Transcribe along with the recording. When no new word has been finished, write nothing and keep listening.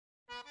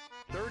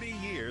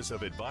years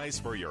of advice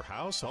for your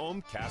house,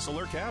 home, castle,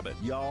 or cabin.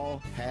 Y'all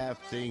have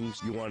things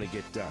you want to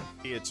get done.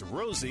 It's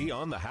Rosie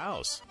on the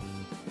House.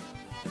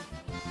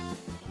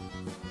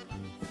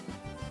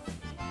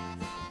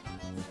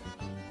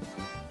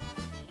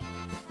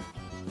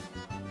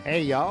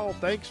 Hey, y'all,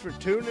 thanks for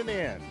tuning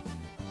in.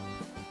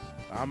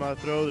 I'm going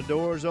to throw the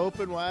doors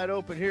wide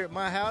open here at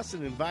my house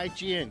and invite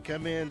you in.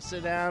 Come in,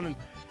 sit down, and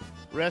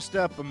rest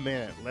up a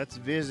minute. Let's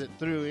visit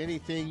through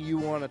anything you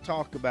want to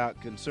talk about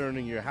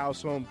concerning your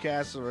house, home,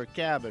 castle, or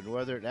cabin,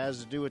 whether it has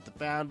to do with the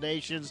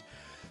foundations,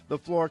 the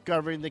floor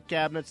covering, the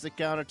cabinets, the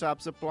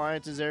countertops,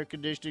 appliances, air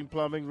conditioning,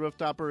 plumbing,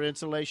 rooftop, or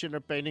insulation,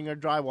 or painting, or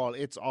drywall.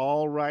 It's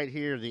all right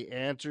here. The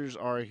answers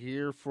are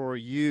here for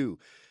you.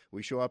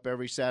 We show up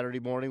every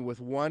Saturday morning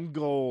with one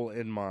goal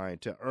in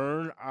mind: to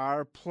earn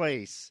our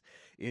place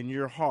in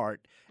your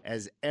heart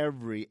as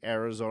every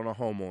Arizona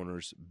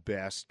homeowner's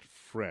best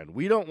friend.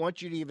 We don't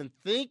want you to even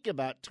think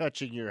about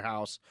touching your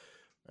house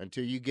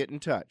until you get in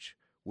touch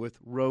with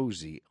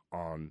Rosie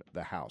on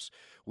the House.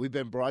 We've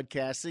been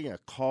broadcasting a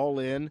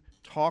call-in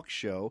talk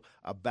show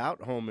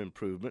about home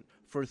improvement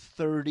for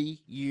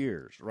 30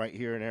 years right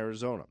here in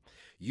Arizona.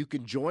 You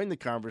can join the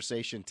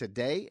conversation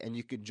today, and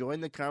you can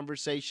join the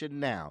conversation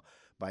now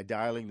by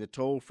dialing the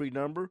toll-free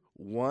number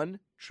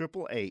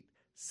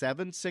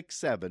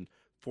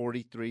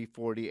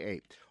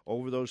 1-888-767-4348.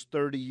 Over those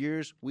 30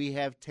 years, we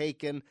have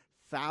taken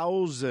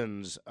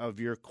thousands of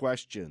your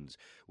questions.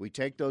 We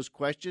take those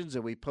questions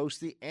and we post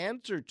the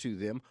answer to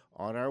them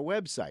on our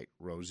website,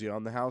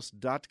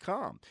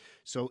 rosieonthehouse.com.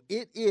 So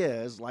it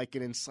is like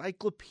an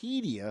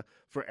encyclopedia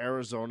for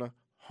Arizona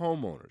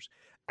homeowners.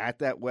 At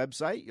that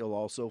website, you'll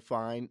also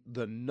find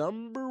the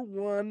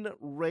 #1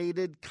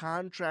 rated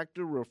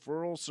contractor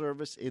referral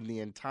service in the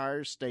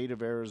entire state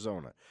of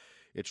Arizona.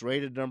 It's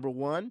rated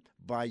 #1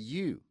 by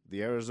you,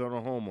 the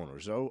Arizona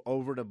homeowners.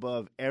 Over and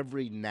above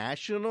every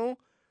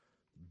national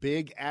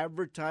big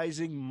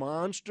advertising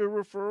monster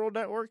referral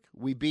network,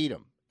 we beat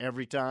them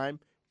every time,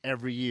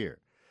 every year.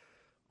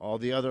 All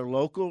the other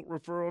local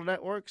referral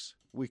networks,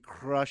 we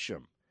crush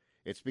them.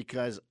 It's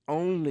because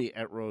only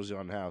at Rosie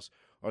on the House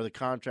are the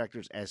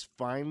contractors as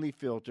finely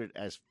filtered,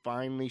 as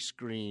finely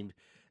screened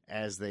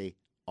as they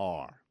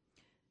are.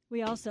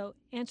 We also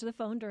answer the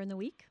phone during the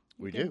week.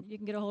 We do. You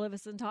can get a hold of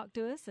us and talk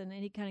to us, and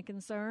any kind of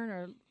concern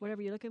or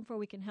whatever you're looking for,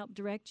 we can help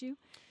direct you.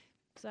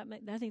 So I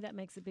think that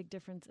makes a big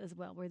difference as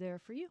well. We're there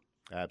for you.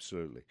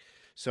 Absolutely.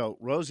 So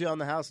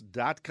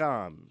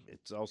rosieonthehouse.com.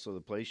 It's also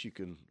the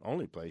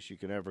only place you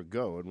can ever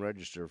go and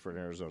register for an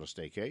Arizona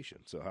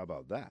staycation. So how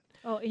about that?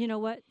 Oh, you know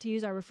what? To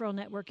use our referral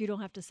network, you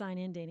don't have to sign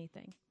into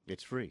anything.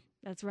 It's free.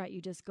 That's right.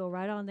 You just go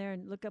right on there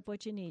and look up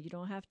what you need. You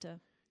don't have to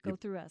go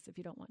through us if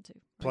you don't want to.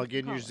 Plug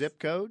in your zip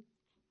code,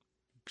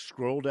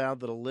 scroll down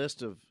to the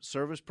list of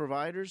service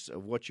providers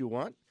of what you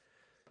want.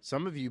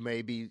 Some of you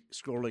may be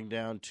scrolling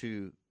down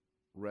to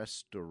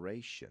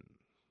restoration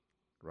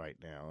right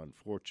now,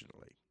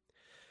 unfortunately.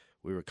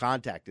 We were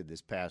contacted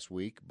this past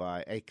week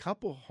by a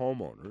couple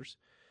homeowners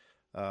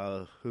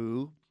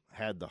who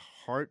had the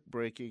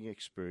heartbreaking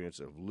experience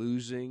of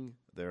losing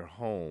their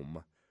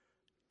home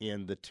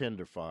in the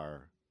tender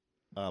fire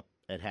up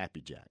at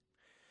Happy Jack.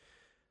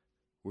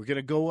 We're going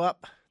to go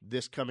up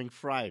this coming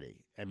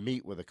Friday and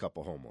meet with a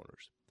couple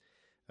homeowners.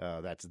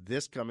 That's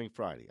this coming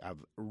Friday.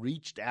 I've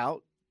reached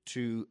out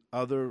to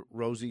other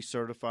Rosie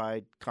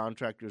certified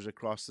contractors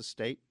across the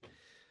state.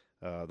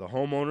 The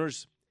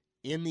homeowners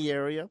in the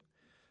area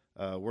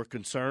were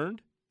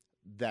concerned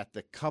that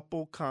the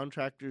couple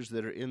contractors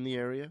that are in the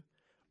area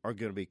are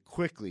going to be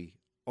quickly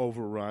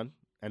overrun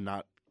and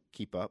not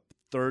keep up.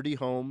 30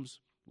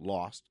 homes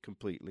lost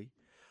completely.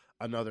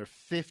 Another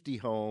 50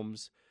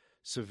 homes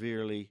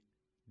severely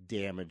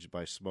damaged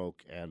by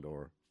smoke and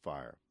or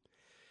fire.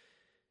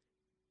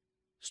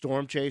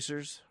 Storm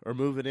chasers are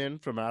moving in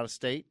from out of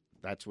state.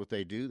 That's what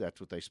they do. That's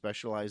what they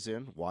specialize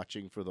in,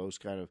 watching for those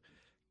kind of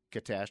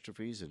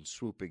catastrophes and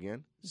swooping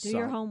in. Do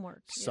your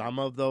homework. Some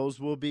of those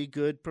will be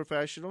good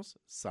professionals.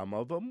 Some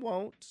of them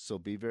won't, so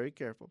be very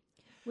careful.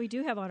 We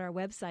do have on our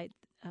website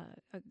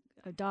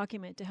a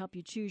document to help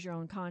you choose your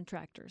own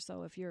contractor.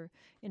 So if you're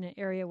in an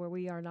area where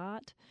we are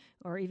not,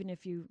 or even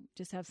if you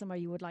just have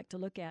somebody you would like to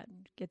look at,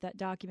 get that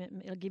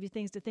document. It'll give you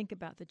things to think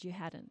about that you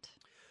hadn't.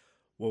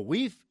 Well,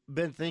 we've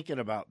been thinking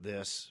about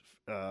this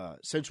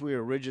since we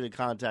were originally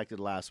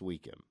contacted last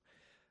weekend.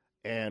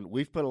 And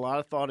we've put a lot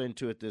of thought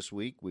into it this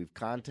week. We've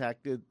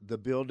contacted the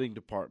building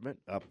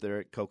department up there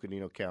at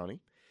Coconino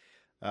County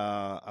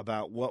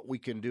about what we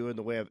can do in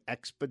the way of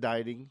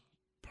expediting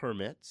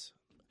permits.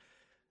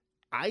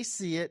 I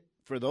see it,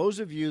 for those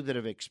of you that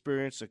have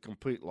experienced a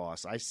complete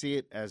loss, I see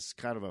it as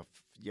kind of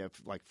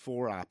like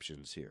four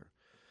options here.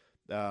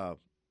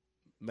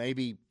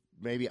 Maybe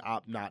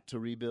opt not to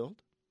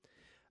rebuild.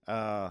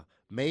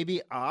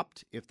 Maybe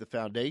opt, if the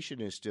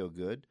foundation is still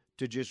good,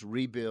 to just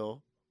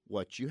rebuild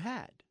what you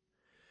had.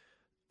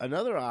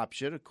 Another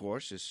option, of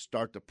course, is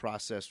start the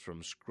process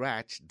from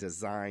scratch,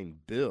 design,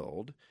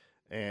 build.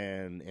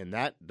 And in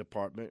that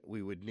department,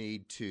 we would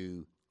need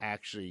to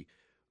actually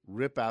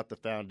rip out the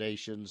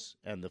foundations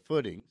and the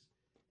footings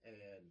and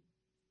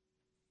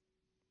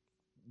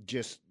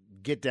just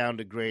get down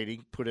to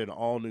grading, put in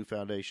all new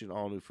foundation,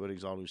 all new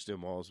footings, all new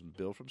stem walls, and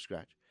build from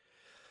scratch.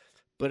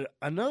 But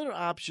another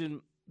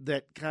option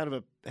that kind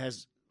of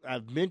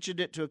I've mentioned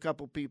it to a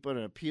couple people and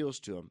it appeals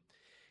to them,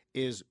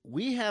 is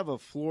we have a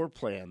floor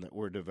plan that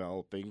we're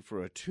developing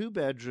for a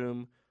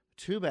 2-bedroom,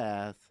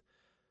 2-bath,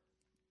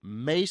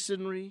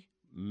 masonry,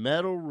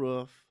 metal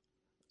roof,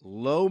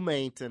 low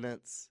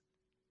maintenance.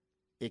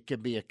 It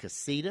can be a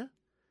casita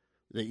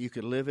that you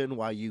can live in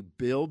while you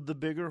build the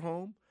bigger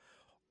home,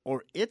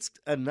 or it's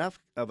enough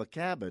of a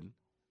cabin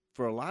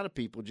for a lot of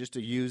people just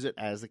to use it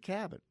as a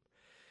cabin.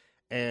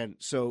 And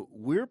so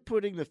we're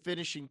putting the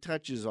finishing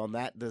touches on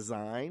that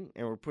design,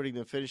 and we're putting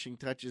the finishing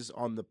touches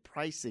on the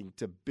pricing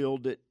to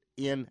build it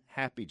in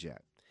Happy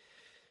Jack.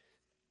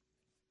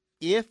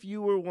 If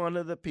you were one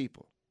of the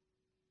people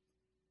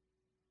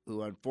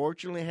who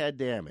unfortunately had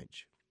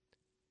damage,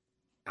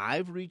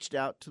 I've reached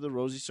out to the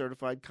Rosie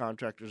certified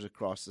contractors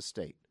across the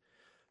state.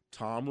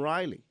 Tom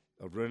Riley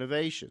of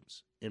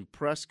Renovations in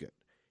Prescott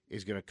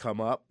is going to come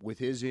up with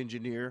his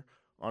engineer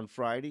on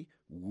Friday.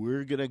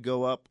 We're going to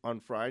go up on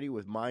Friday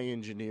with my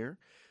engineer.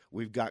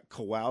 We've got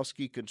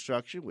Kowalski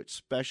Construction, which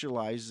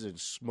specializes in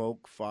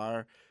smoke,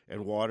 fire,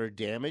 and water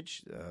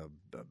damage,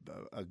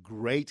 a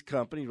great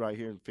company right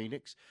here in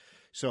Phoenix.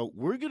 So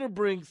we're going to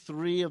bring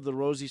 3 of the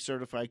Rosie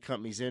certified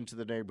companies into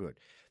the neighborhood.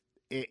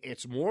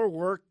 It's more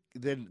work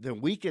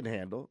than we can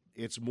handle.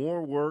 It's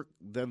more work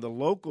than the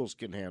locals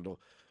can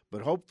handle.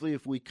 But hopefully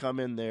if we come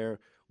in there,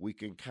 we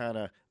can kind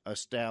of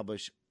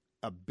establish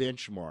a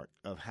benchmark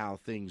of how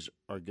things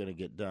are going to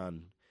get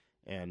done.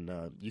 And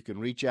you can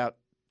reach out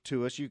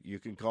to us. You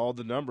can call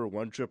the number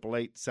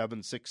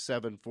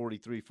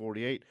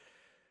 1-888-767-4348.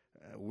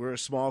 We're a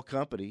small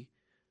company.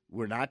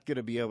 We're not going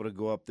to be able to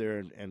go up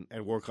there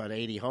and work on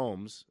 80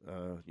 homes.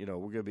 We're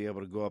going to be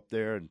able to go up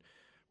there and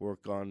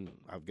work on.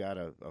 I've got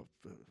an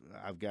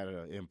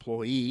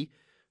employee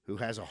who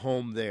has a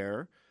home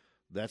there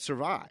that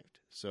survived.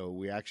 So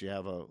we actually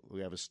have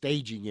a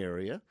staging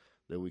area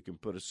that we can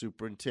put a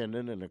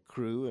superintendent and a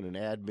crew and an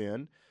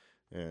admin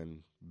and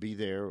be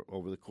there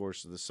over the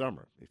course of the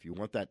summer. If you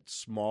want that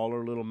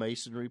smaller little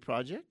masonry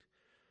project,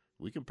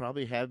 we can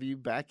probably have you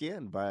back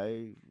in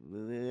by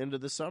the end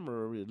of the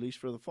summer, or at least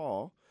for the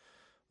fall.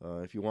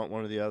 If you want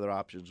one of the other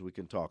options, we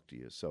can talk to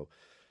you. So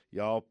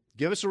y'all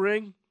give us a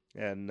ring,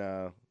 and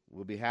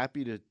we'll be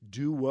happy to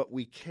do what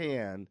we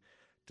can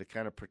to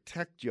kind of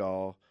protect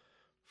y'all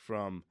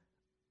from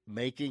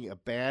making a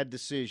bad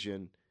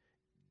decision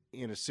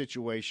in a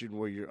situation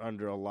where you're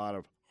under a lot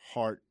of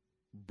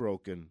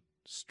heartbroken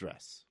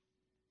stress.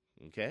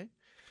 Okay?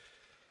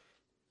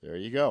 There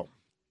you go.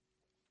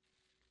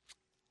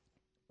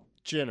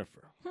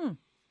 Jennifer,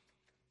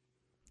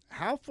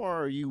 how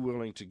far are you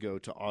willing to go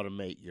to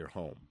automate your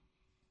home?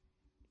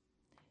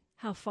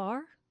 How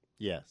far?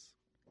 Yes.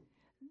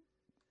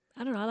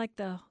 I don't know. I like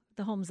the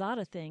Home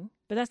Zada thing,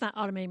 but that's not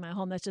automating my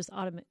home. That's just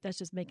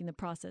making the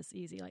process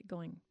easy, like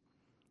going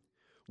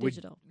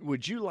digital.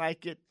 Would you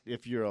like it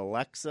if your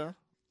Alexa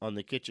on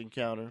the kitchen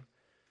counter?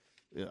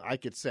 I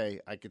could say,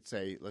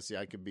 let's see,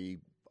 I could be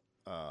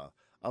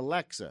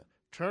Alexa,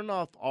 turn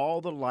off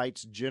all the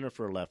lights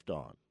Jennifer left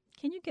on.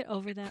 Can you get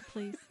over that,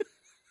 please?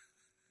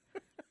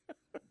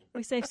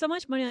 We save so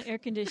much money on air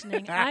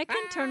conditioning. I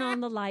can turn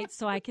on the lights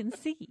so I can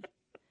see.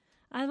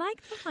 I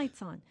like the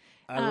lights on.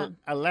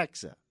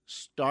 Alexa,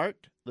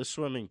 start the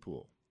swimming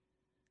pool.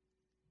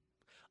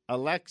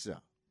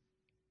 Alexa,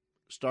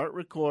 start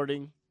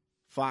recording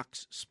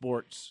Fox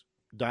Sports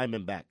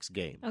Diamondbacks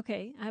game.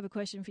 Okay, I have a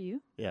question for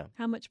you. Yeah.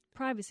 How much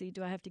privacy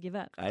do I have to give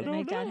up to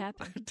make that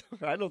happen?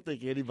 I don't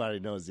think anybody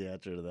knows the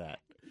answer to that.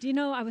 Do you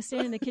know, I was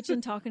standing in the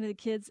kitchen talking to the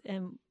kids,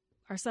 and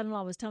our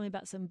son-in-law was telling me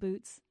about some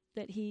boots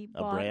that he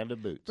bought. A brand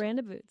of boots. Brand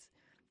of boots.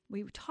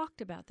 We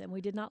talked about them.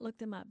 We did not look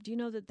them up. Do you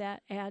know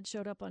that ad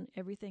showed up on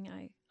everything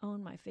I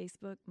own, my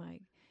Facebook, my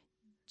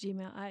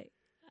Gmail?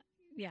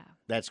 Yeah.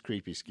 That's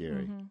creepy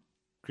scary. Mm-hmm.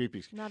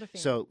 Creepy scary. Not a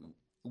fan. So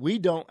we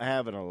don't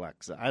have an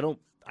Alexa. I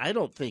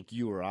don't think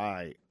you or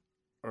I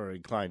are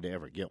inclined to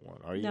ever get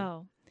one, are you?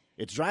 No.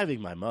 It's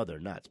driving my mother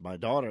nuts. My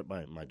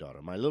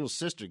little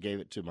sister gave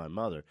it to my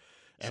mother.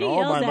 And she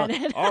yells at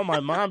it. all my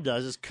mom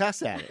does is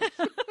cuss at it.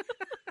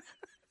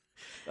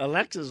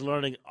 Alexa's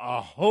learning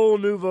a whole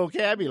new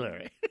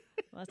vocabulary.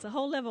 Well, it's a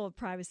whole level of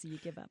privacy you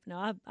give up.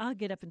 No, I'll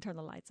get up and turn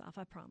the lights off,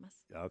 I promise.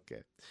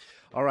 Okay.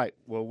 All right.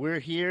 Well, we're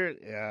here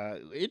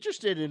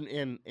interested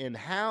in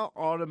how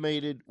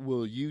automated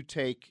will you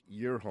take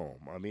your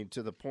home? I mean,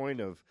 to the point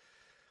of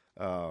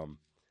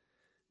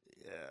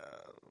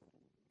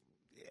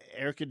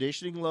air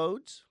conditioning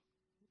loads,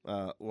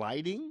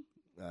 lighting,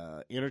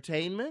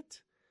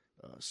 entertainment,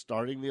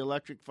 starting the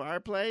electric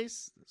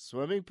fireplace,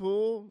 swimming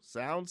pool,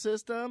 sound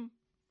system.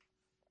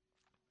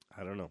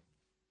 I don't know.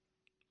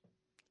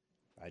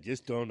 I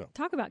just don't know.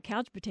 Talk about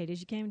couch potatoes.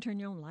 You can't even turn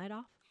your own light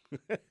off.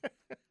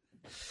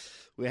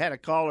 We had a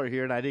caller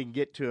here, and I didn't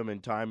get to him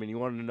in time, and he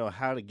wanted to know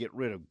how to get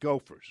rid of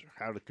gophers, or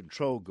how to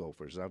control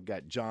gophers. I've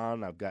got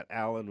John, I've got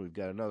Alan, we've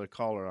got another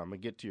caller. I'm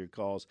going to get to your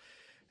calls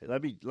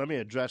let me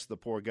address the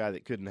poor guy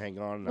that couldn't hang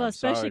on. Well, I'm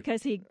especially sorry.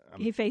 because he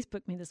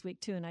Facebooked me this week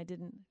too, and I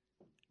didn't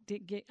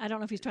get. I don't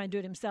know if he's trying to do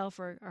it himself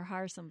or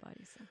hire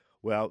somebody. So.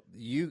 Well,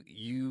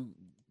 you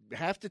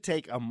have to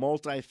take a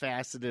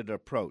multifaceted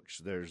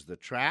approach. There's the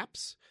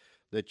traps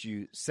that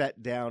you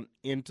set down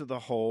into the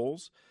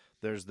holes.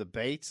 There's the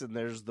baits and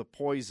there's the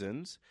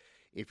poisons.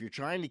 If you're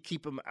trying to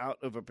keep them out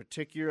of a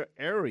particular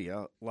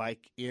area,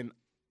 like in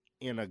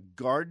a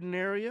garden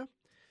area,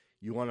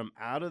 you want them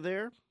out of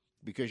there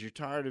because you're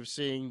tired of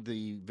seeing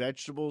the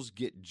vegetables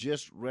get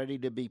just ready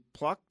to be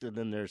plucked and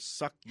then they're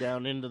sucked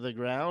down into the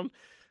ground,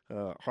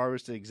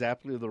 harvested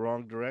exactly the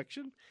wrong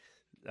direction.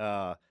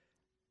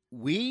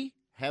 We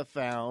have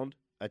found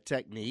a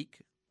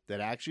technique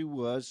that actually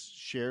was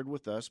shared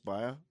with us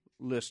by a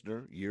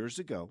listener years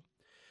ago.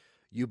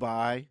 You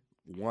buy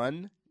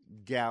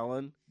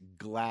 1-gallon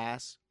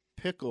glass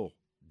pickle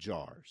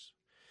jars.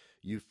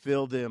 You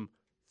fill them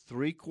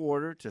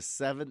 3/4 to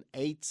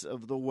 7/8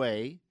 of the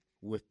way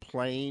with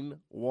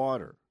plain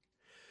water.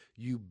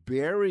 You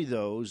bury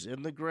those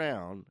in the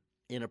ground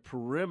in a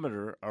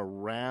perimeter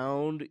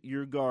around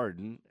your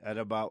garden at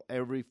about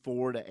every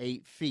 4 to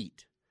 8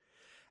 feet.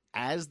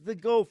 As the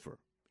gopher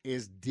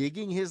is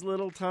digging his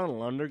little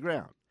tunnel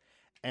underground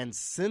and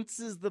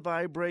senses the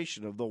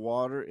vibration of the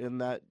water in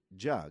that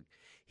jug,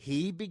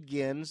 he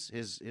begins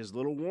his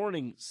little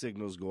warning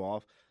signals go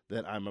off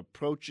that I'm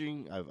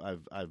approaching.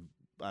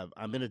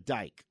 I'm in a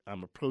dike.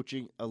 I'm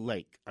approaching a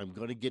lake. I'm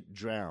going to get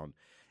drowned,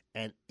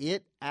 and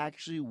it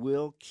actually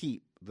will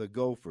keep the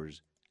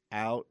gophers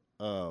out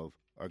of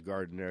our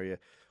garden area.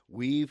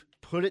 We've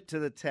put it to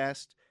the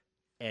test,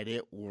 and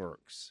it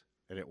works,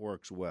 and it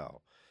works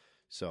well.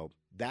 So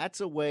that's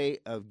a way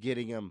of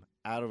getting them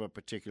out of a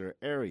particular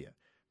area.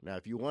 Now,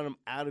 if you want them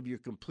out of your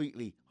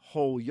completely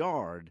whole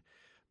yard,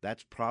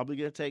 that's probably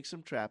going to take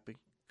some trapping,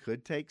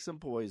 could take some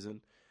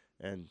poison,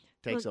 and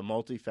takes a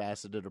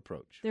multifaceted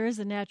approach. There is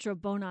a natural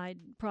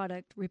bonide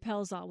product,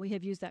 Repelsol. We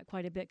have used that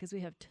quite a bit because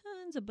we have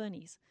tons of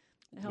bunnies.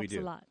 It helps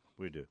a lot.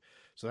 We do.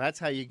 So that's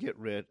how you get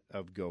rid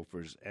of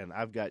gophers. And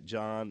I've got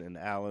John and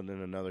Alan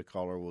and another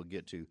caller we'll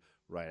get to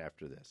right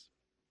after this.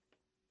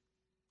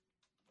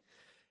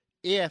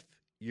 If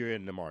you're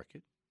in the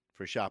market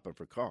for shopping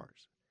for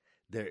cars,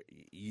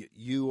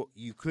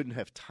 you couldn't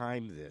have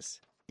timed this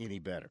any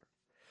better.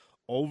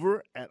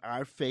 Over at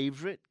our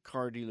favorite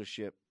car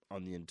dealership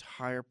on the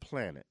entire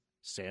planet,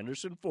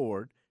 Sanderson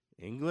Ford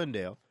in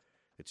Glendale,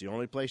 it's the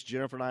only place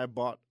Jennifer and I have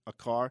bought a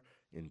car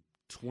in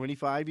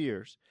 25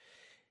 years.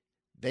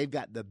 They've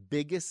got the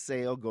biggest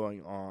sale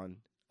going on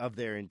of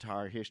their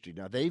entire history.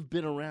 Now, they've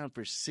been around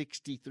for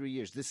 63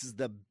 years. This is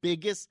the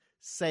biggest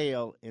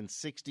sale in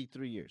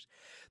 63 years.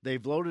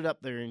 They've loaded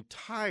up their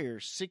entire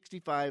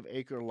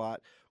 65-acre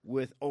lot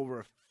with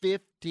over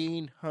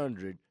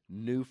 1,500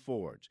 new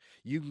Fords.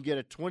 You can get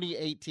a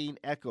 2018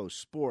 Echo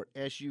Sport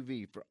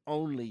SUV for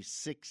only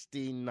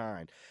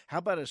 $16,900. How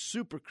about a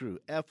Super Crew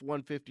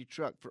F-150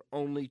 truck for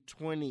only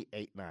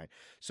 $28,900?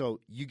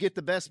 So you get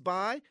the best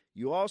buy,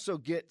 you also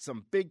get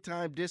some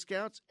big-time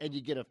discounts, and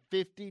you get a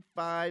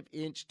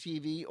 55-inch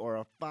TV or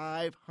a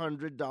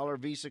 $500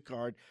 Visa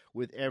card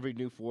with every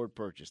new Ford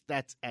purchase.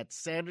 That's at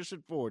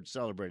Sanderson Ford,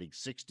 celebrating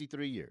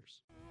 63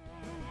 years.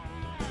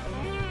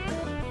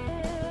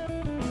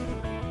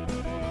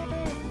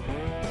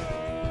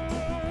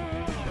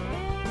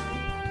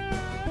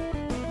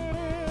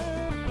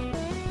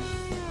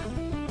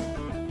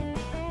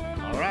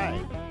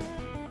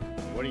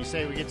 What do you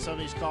say we get some of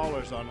these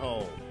callers on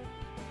hold?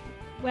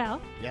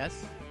 Well,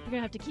 yes, we're going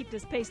to have to keep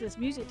this pace of this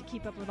music to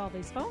keep up with all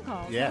these phone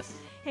calls. Yes.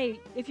 Hey,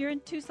 if you're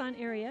in Tucson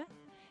area,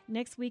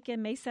 next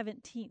weekend, May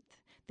 17th,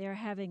 they're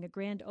having a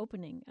grand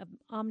opening of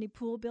Omni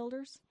Pool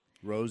Builders.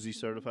 Rosie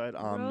certified,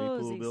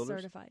 Omni Pool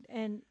Builders. Certified.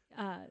 And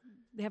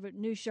they have a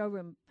new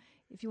showroom.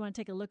 If you want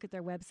to take a look at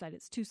their website,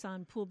 it's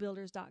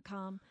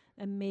TucsonPoolBuilders.com.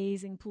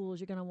 Amazing pools.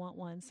 You're going to want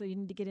one. So you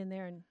need to get in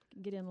there and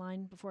get in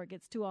line before it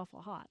gets too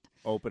awful hot.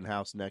 Open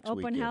house next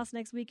weekend. Open house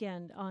next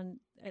weekend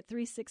at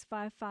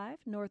 3655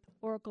 North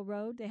Oracle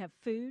Road. They have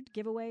food,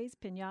 giveaways,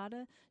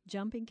 piñata,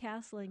 jumping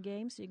castle, and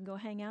games. So you can go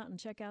hang out and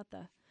check out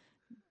the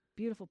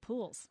beautiful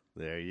pools.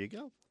 There you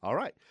go. All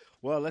right.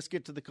 Well, let's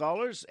get to the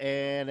callers.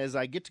 And as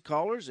I get to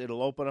callers,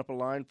 it'll open up a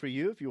line for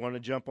you if you want to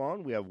jump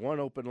on. We have one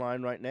open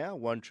line right now,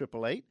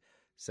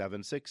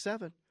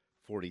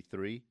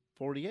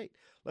 1-888-767-4348.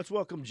 Let's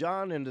welcome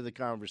John into the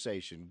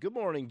conversation. Good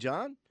morning,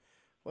 John.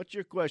 What's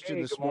your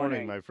question this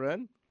morning, my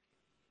friend?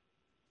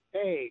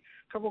 Hey,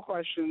 couple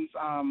questions.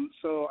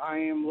 So I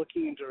am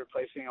looking into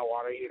replacing a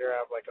water heater. I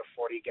have like a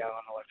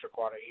 40-gallon electric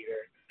water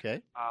heater.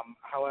 Okay.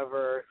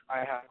 However,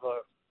 I have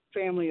a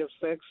family of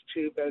 6,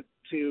 two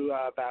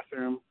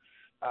bathroom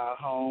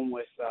home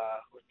with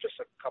just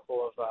a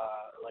couple of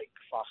like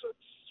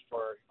faucets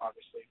for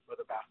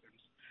the bathrooms.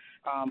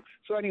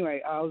 So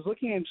anyway, I was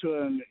looking into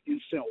an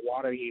instant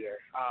water heater.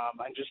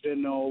 I just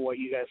didn't know what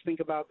you guys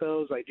think about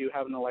those. I do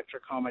have an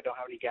electric home. I don't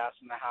have any gas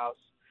in the house.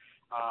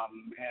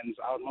 And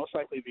I would most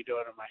likely be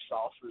doing it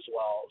myself as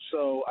well.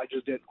 So I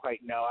just didn't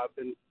quite know. I've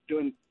been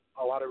doing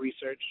a lot of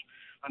research,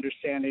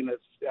 understanding that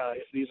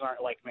if these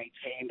aren't like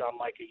maintained on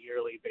like a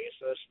yearly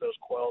basis, those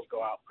coils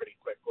go out pretty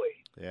quickly.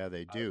 Yeah,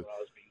 they do. What I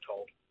was being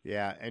told.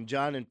 Yeah, and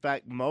John, in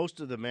fact, most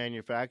of the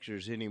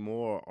manufacturers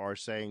anymore are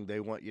saying they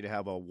want you to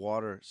have a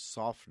water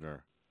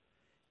softener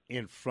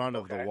in front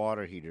of the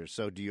water heater.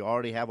 So do you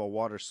already have a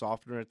water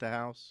softener at the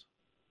house?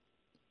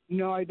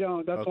 No, I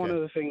don't. That's one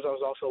of the things I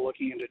was also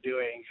looking into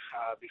doing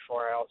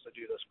before I also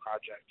do this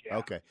project. Yeah.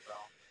 Okay. So.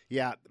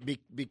 Yeah,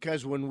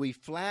 because when we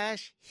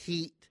flash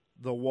heat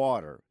the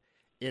water,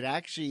 it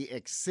actually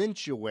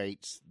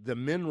accentuates the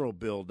mineral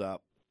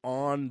buildup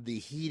on the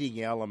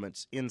heating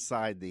elements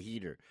inside the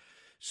heater.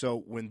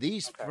 So when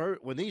these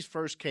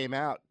first came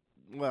out,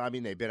 well, I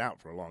mean, they've been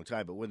out for a long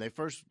time, but when they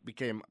first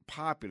became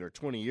popular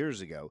 20 years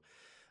ago,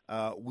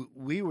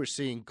 we were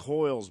seeing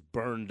coils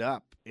burned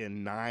up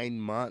in 9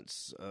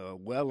 months,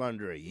 well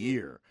under a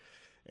year.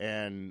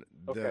 And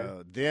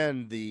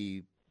then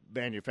the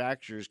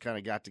manufacturers kind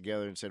of got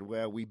together and said,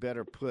 well, we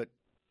better put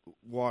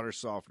water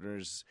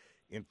softeners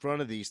in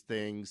front of these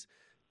things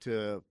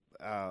to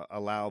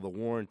allow the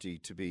warranty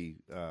to be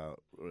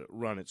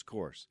run its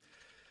course.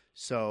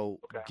 So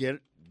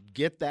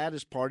get that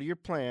as part of your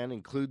plan.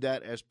 Include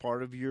that as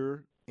part of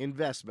your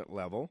investment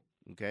level,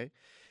 okay?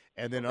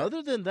 And then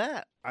other than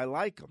that, I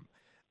like them.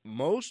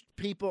 Most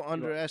people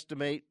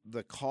underestimate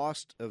the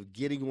cost of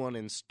getting one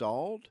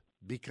installed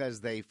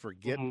because they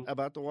forget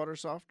about the water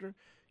softener.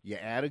 You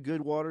add a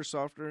good water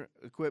softener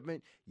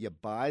equipment, you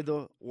buy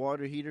the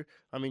water heater.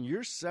 I mean,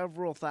 you're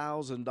several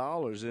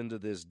 $1,000s into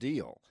this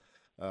deal.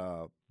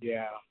 You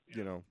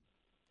know,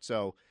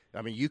 so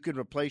I mean, you can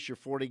replace your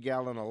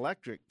 40-gallon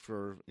electric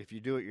if you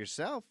do it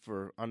yourself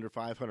for under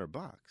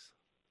 $500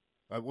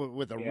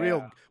 with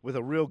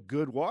a real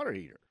good water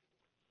heater.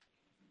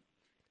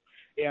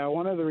 Yeah,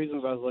 one of the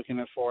reasons I was looking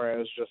at for it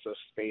was just a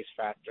space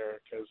factor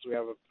because we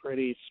have a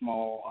pretty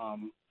small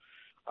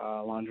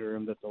laundry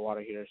room that the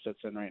water heater sits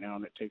in right now,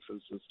 and it takes a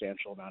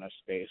substantial amount of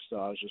space. So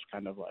I was just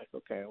kind of like,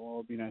 okay, well,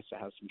 it'd be nice to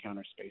have some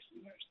counter space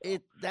in there.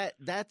 So.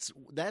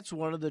 That's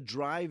one of the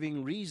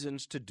driving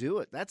reasons to do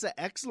it. That's an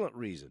excellent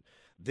reason.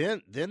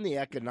 Then the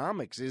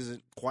economics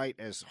isn't quite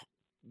as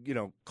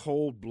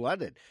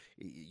cold-blooded.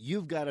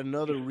 You've got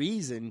another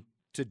reason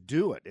to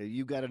do it.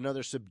 You've got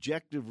another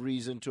subjective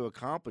reason to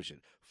accomplish it.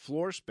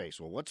 Floor space.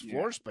 Well, what's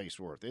floor space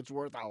worth? It's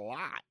worth a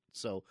lot.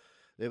 So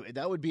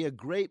that would be a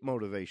great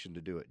motivation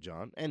to do it,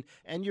 John. And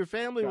your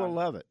family will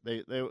love it.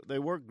 They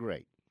work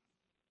great.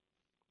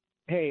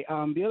 Hey,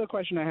 the other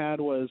question I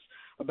had was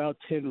about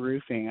tin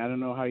roofing. I don't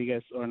know how you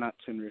guys, or not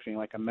tin roofing,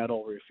 like a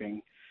metal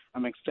roofing.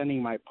 I'm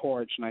extending my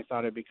porch, and I thought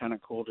it'd be kind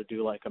of cool to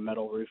do like a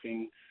metal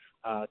roofing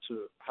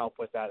to help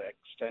with that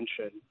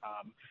extension.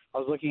 I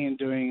was looking at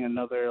doing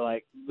another,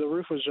 like, the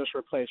roof was just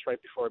replaced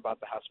right before I bought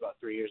the house about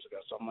 3 years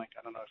ago. So I'm like,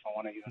 I don't know if I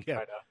want to even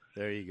try to.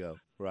 There you go.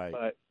 Right.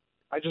 But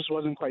I just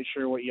wasn't quite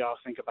sure what y'all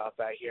think about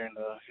that here in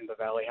the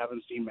valley.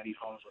 Haven't seen many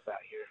homes with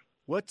that here.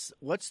 What's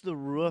the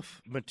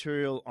roof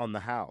material on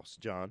the house,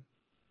 John?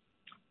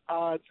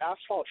 It's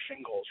asphalt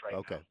shingles right now.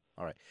 Okay.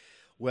 All right.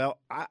 Well,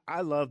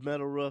 I love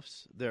metal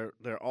roofs. They're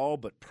all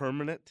but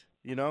permanent,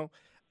 you know.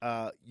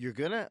 You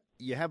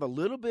have a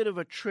little bit of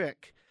a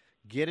trick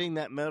getting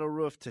that metal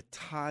roof to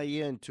tie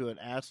into an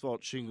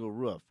asphalt shingle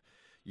roof.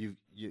 You're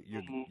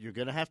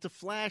going to have to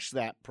flash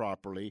that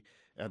properly,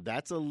 and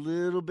that's a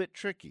little bit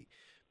tricky.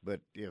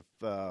 But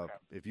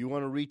if you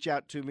want to reach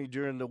out to me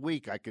during the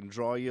week, I can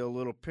draw you a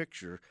little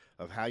picture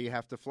of how you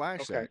have to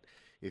flash that.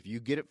 If you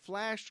get it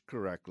flashed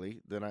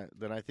correctly, then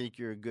I think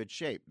you're in good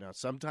shape. Now,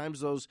 sometimes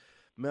those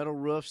metal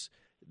roofs,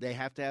 they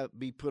have to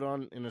be put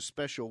on in a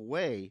special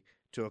way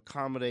to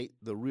accommodate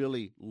the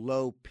really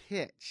low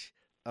pitch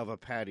of a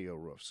patio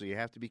roof. So you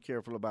have to be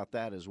careful about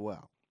that as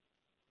well.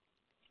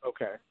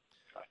 Okay.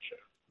 Gotcha.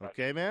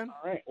 Okay, man?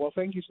 All right. Well,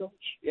 thank you so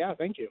much. Yeah,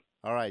 thank you.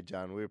 All right,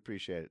 John. We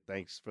appreciate it.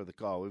 Thanks for the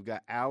call. We've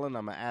got Alan.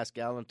 I'm going to ask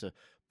Alan to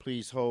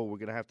please hold. We're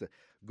going to have to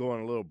go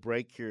on a little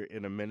break here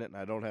in a minute, and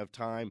I don't have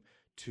time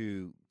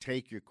to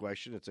take your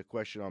question. It's a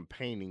question on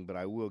painting, but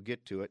I will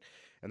get to it.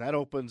 And that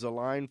opens a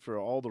line for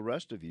all the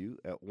rest of you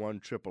at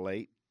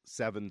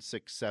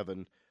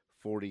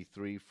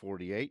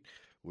 1-888-767-4348.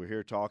 We're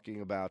here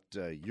talking about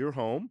your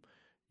home,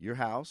 your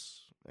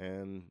house,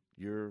 and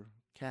your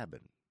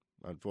cabin.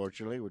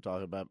 Unfortunately, we're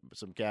talking about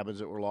some cabins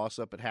that were lost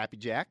up at Happy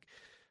Jack.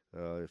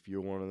 If you're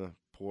one of the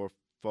poor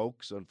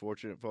folks,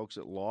 unfortunate folks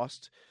that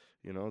lost,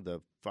 you know, the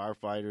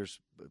firefighters,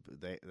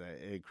 they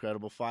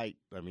incredible fight.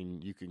 I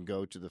mean, you can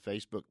go to the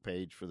Facebook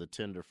page for the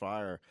Tender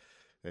Fire,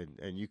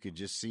 and you can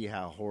just see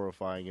how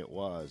horrifying it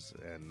was.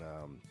 And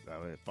I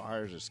mean,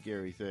 fire's a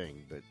scary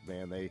thing, but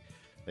man, they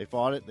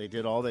fought it. They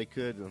did all they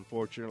could.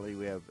 Unfortunately,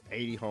 we have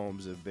 80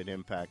 homes that have been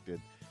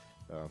impacted.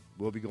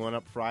 We'll be going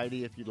up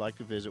Friday. If you'd like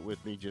to visit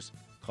with me, just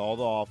call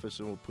the office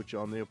and we'll put you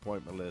on the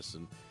appointment list.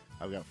 And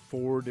I've got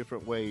 4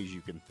 different ways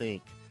you can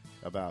think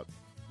about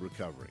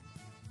recovering.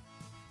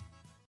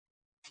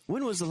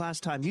 When was the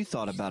last time you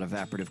thought about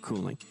evaporative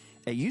cooling?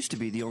 It used to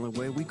be the only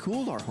way we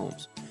cooled our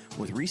homes.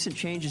 With recent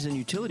changes in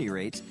utility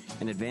rates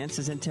and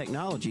advances in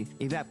technology,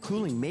 Evap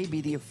Cooling may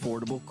be the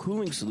affordable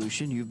cooling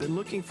solution you've been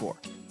looking for.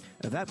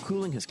 Evap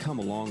Cooling has come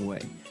a long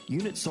way.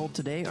 Units sold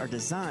today are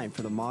designed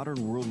for the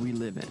modern world we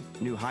live in.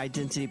 New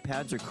high-density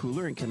pads are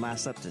cooler and can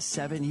last up to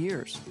 7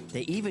 years.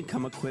 They even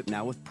come equipped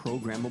now with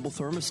programmable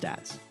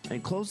thermostats.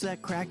 And close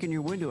that crack in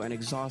your window and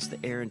exhaust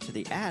the air into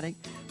the attic,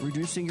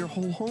 reducing your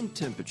whole home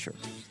temperature.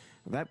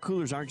 Evap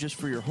coolers aren't just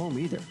for your home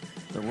either.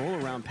 The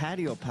roll-around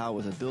Patio Pal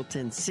with a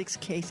built-in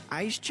 6-case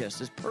ice chest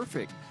is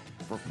perfect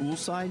for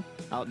poolside,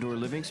 outdoor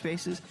living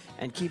spaces,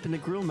 and keeping the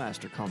grill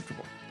master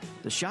comfortable.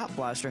 The Shop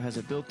Blaster has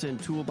a built-in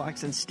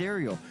toolbox and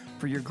stereo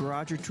for your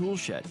garage or tool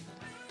shed.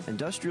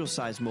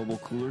 Industrial-sized mobile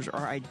coolers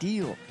are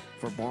ideal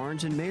for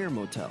barns and Mayer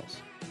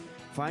motels.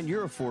 Find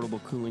your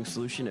affordable cooling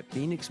solution at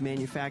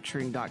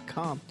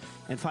PhoenixManufacturing.com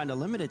and find a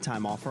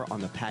limited-time offer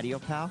on the Patio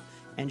Pal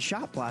and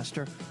Shop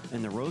Blaster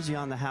in the Rosie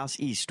on the House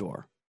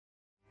e-store.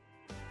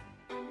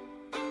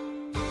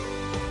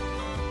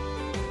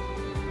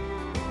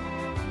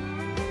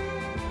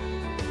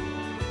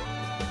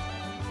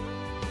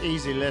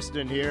 Easy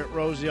listening here at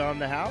Rosie on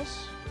the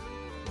House.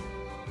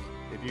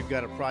 If you've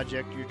got a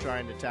project you're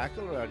trying to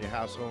tackle around your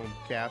house, home,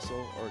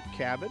 castle, or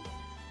cabin,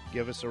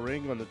 give us a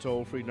ring on the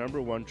toll-free number,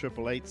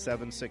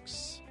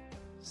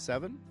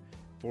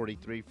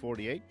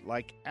 1-888-767-4348.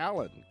 Like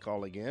Alan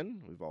calling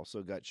in. We've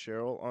also got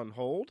Cheryl on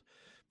hold.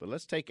 But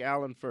let's take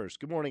Alan first.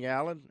 Good morning,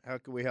 Alan. How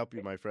can we help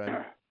you, my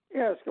friend?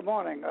 Yes, good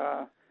morning.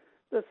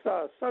 This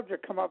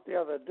subject come up the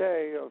other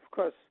day. Of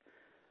course,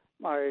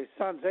 my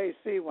son's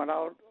AC went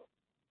out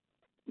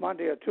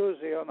Monday or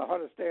Tuesday on the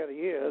hottest day of the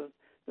year.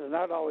 Is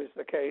not always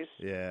the case.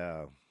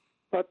 Yeah.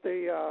 But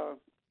the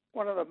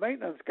one of the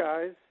maintenance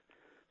guys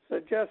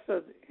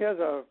suggested he has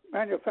a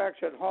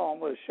manufactured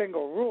home with a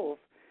shingle roof,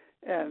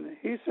 and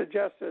he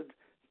suggested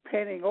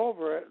painting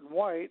over it in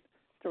white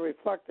to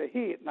reflect the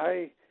heat. And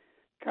I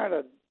kind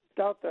of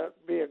doubt that'd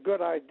be a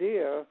good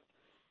idea.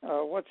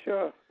 What's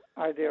your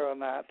idea on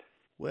that?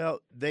 Well,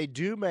 they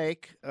do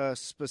make a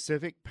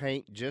specific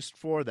paint just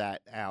for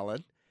that,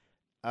 Alan.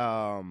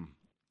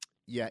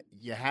 Yeah,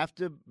 you have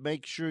to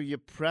make sure you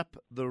prep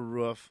the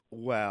roof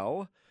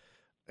well,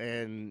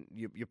 and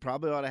you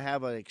probably ought to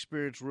have an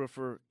experienced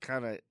roofer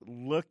kind of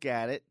look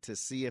at it to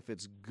see if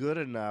it's good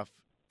enough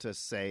to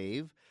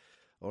save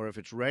or if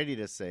it's ready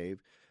to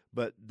save.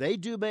 But they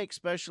do make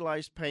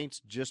specialized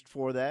paints just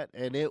for that,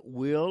 and it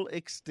will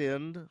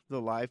extend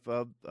the life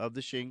of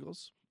the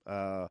shingles.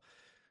 It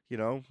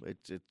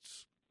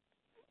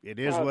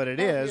is what it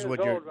is. When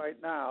you're old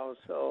right now,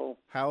 so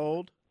how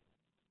old?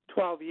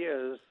 12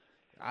 years.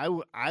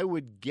 I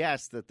would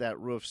guess that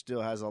roof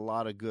still has a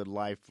lot of good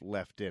life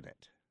left in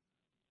it.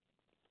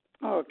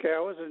 Okay, I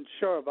wasn't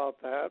sure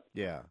about that.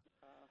 Yeah.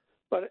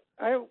 But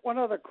I have one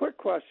other quick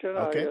question.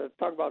 Okay. I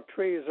talked about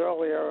trees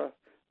earlier,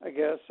 I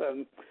guess,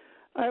 and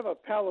I have a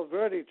Palo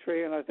Verde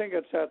tree, and I think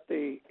it's at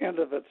the end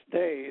of its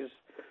days.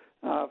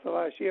 For the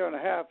last year and a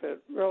half,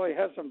 it really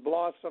hasn't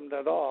blossomed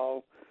at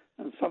all,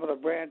 and some of the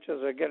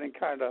branches are getting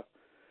kind of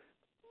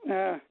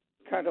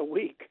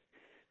weak.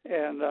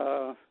 And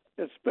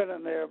it's been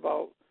in there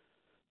about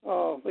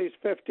at least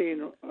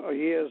 15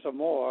 years or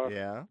more.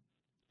 Yeah.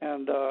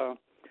 And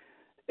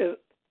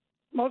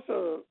most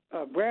of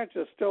the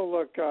branches still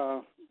look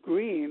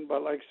green,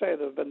 but like I say,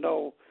 there's been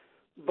no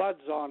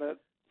buds on it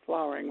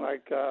flowering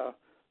like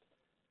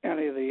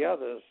any of the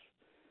others.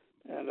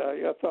 And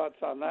your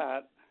thoughts on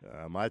that?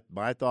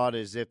 My thought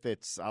is if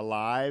it's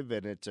alive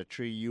and it's a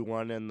tree you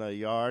want in the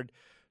yard,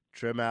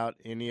 trim out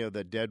any of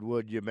the dead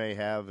wood you may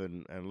have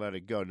and let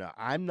it go. Now,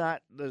 I'm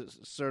not the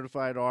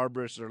certified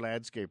arborist or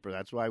landscaper.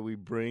 That's why we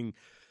bring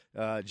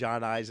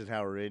John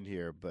Eisenhower in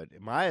here. But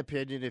in my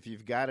opinion, if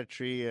you've got a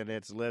tree and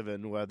it's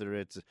living, whether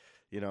it's,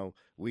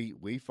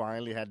 we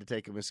finally had to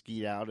take a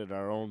mesquite out at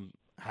our own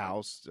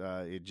house.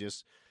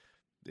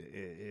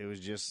 It was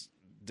just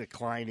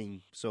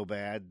declining so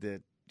bad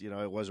that,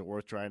 it wasn't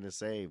worth trying to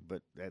save.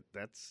 But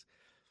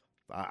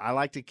I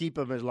like to keep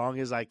them as long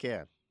as I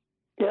can.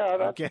 Yeah,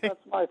 that's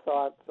my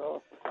thought.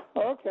 So,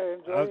 okay,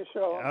 enjoy your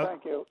show.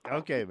 Thank you.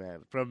 Okay,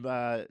 man. From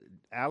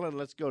Alan,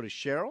 let's go to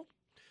Cheryl.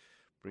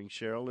 Bring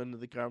Cheryl into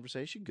the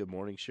conversation. Good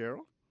morning,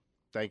 Cheryl.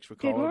 Thanks for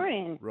calling. Good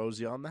morning.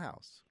 Rosie on the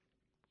House.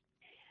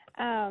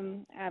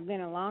 I've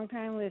been a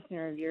long-time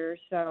listener of yours,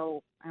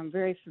 so I'm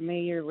very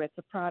familiar with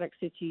the products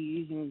that you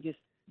use and just,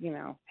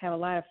 have a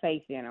lot of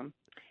faith in them.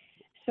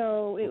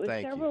 So it was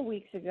several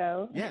weeks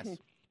ago. Yes.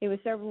 It was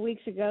several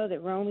weeks ago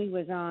that Romy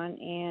was on,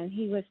 and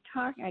he was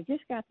talking. I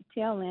just got the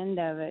tail end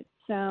of it.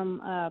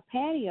 Some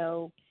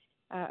patio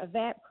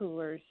Evap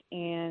coolers,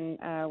 and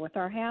with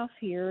our house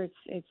here,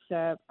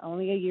 it's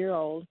only a year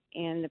old,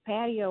 and the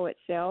patio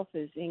itself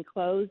is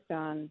enclosed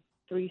on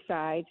 3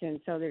 sides, and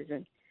so there's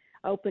an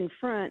open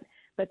front.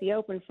 But the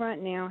open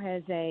front now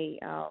has a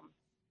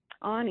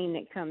awning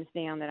that comes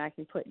down that I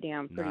can put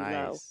down pretty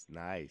low.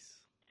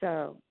 Nice.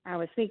 So I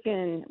was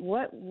thinking,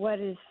 what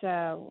is?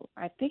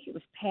 I think it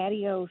was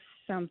Patio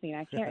something.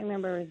 I can't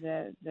remember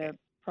the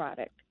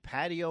product.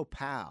 Patio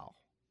Pal.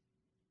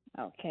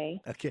 Okay.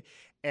 Okay.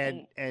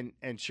 And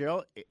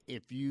Cheryl,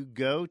 if you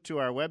go to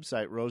our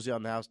website,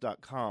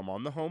 rosieonthehouse.com,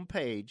 on the home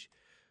page,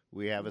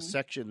 we have a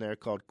section there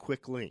called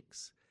Quick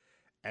Links.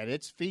 And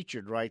it's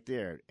featured right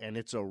there. And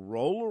it's a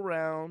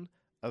roll-around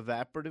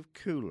evaporative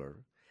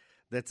cooler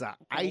that's an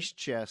ice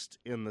chest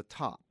in the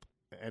top.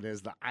 And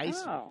as the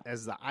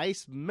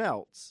ice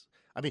melts,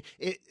 I mean,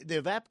 the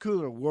evap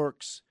cooler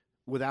works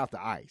without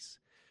the ice.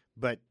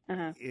 But,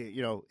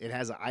 it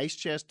has an ice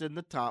chest in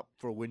the top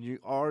for when you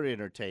are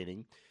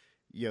entertaining.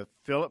 You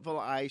fill it full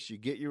of ice, you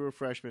get your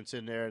refreshments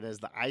in there, and as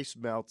the ice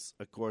melts,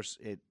 of course,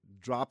 it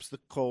drops the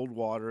cold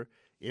water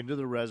into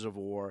the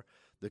reservoir.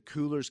 The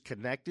cooler's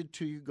connected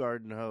to your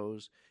garden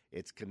hose.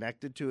 It's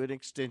connected to an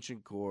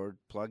extension cord,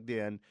 plugged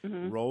in,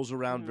 rolls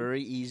around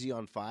very easy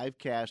on 5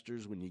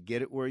 casters. When you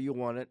get it where you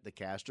want it, the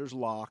casters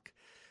lock.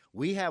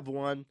 We have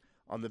one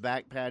on the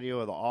back patio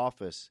of the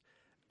office,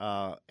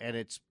 and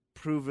it's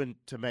proven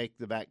to make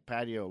the back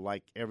patio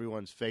like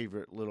everyone's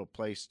favorite little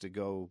place to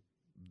go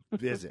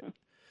visit.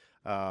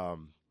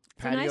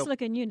 It's a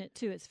nice-looking unit,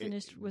 too. It's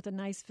finished with a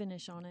nice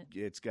finish on it.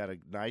 It's got a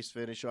nice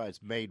finish on it.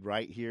 It's made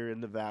right here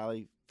in the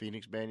Valley,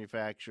 Phoenix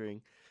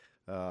Manufacturing.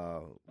 They've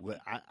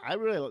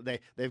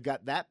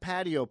got that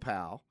Patio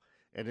Pal,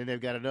 and then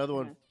they've got another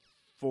one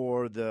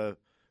for the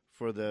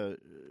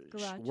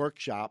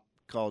workshop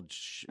called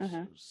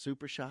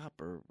Super Shop,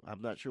 or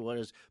I'm not sure what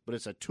it is, but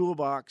it's a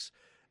toolbox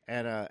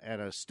and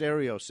a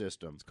stereo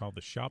system. It's called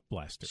the Shop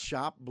Blaster.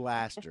 Shop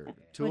Blaster,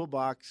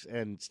 toolbox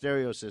and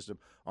stereo system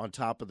on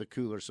top of the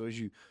cooler. So as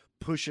you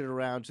push it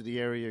around to the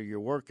area you're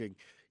working,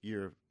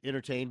 you're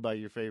entertained by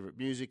your favorite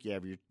music, you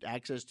have your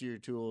access to your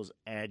tools,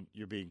 and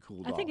you're being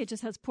cooled off. I think it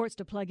just has ports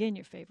to plug in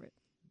your favorite.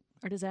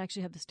 Or does it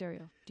actually have the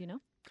stereo? Do you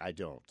know? I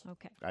don't.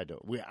 Okay. I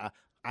don't.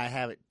 I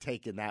haven't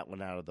taken that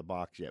one out of the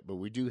box yet, but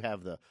we do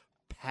have the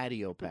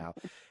Patio Pal.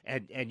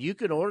 and you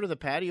can order the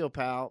Patio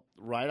Pal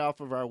right off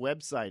of our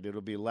website.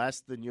 It'll be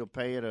less than you'll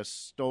pay at a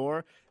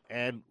store,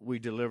 and we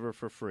deliver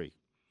for free.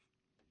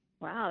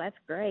 Wow, that's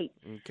great.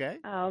 Okay.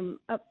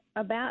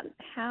 About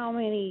how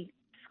many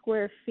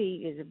square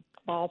feet is a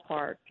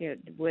ballpark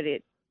would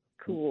it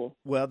cool?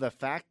 Well, the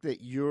fact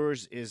that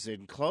yours is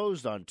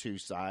enclosed on 2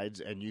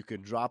 sides and you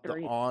can drop the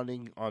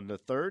awning on the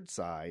 3rd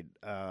side,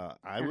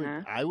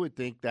 I would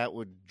think that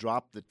would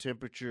drop the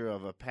temperature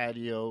of a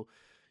patio.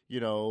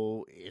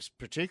 It's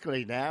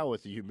particularly now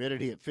with the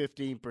humidity at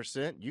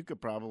 15%, you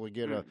could probably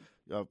get a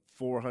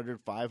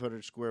 400,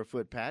 500 square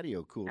foot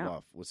patio cooled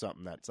off with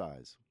something that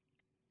size.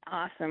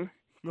 Awesome.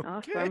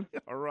 Okay. Awesome.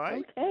 All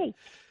right. Okay.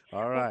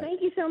 All right. Well,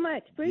 thank you so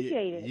much.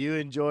 Appreciate it. You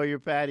enjoy your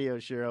patio,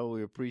 Cheryl.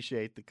 We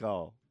appreciate the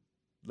call.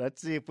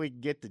 Let's see if we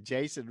can get to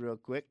Jason real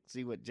quick,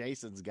 see what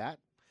Jason's got.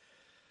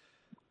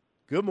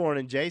 Good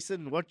morning,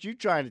 Jason. What you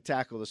trying to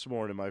tackle this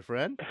morning, my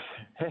friend?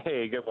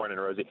 Hey, good morning,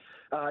 Rosie.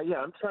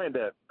 I'm trying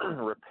to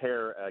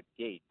repair a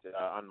gate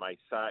on my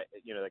side,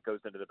 that goes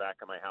into the back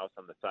of my house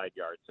on the side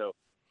yard. So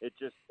it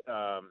just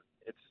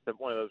it's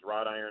one of those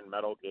wrought iron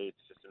metal gates,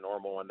 just a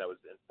normal one that was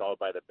installed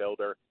by the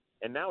builder.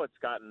 And now it's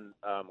gotten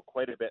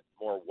quite a bit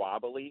more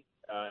wobbly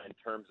in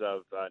terms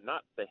of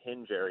not the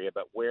hinge area,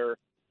 but where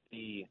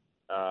the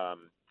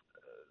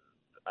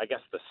I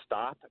guess the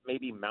stop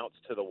maybe mounts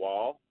to the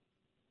wall.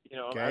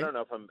 Okay. I don't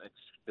know if I'm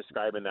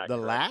describing that the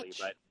correctly,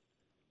 latch?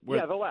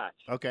 but the latch.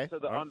 Okay. So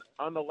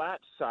on the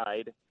latch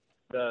side,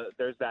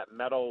 there's that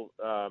metal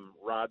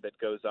rod that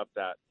goes up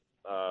that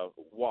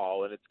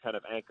wall, and it's kind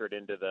of anchored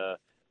into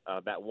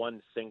that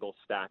one single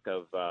stack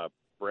of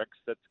bricks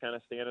that's kind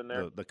of standing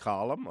there. The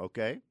column,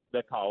 okay.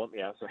 The column,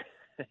 yeah. So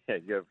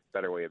you have a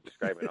better way of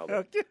describing all this.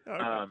 Okay.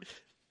 All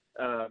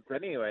right.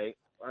 But anyway,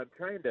 I'm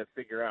trying to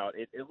figure out.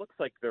 It looks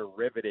like they're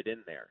riveted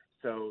in there.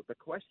 So the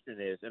question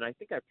is, and I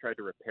think I've tried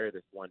to repair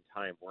this one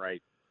time where I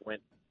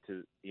went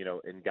to,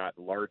 and got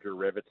larger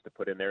rivets to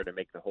put in there to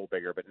make the hole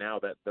bigger. But now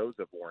that those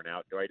have worn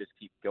out, do I just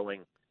keep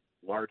going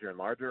larger and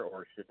larger,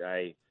 or should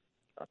I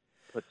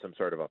put some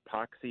sort of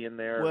epoxy in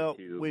there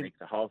make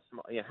the hole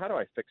small? How do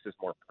I fix this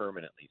more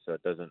permanently so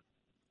it doesn't?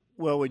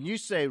 Well, when you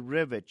say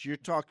rivets, you're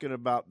talking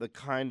about the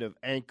kind of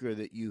anchor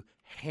that you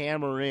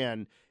hammer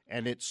in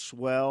and it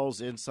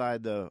swells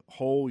inside the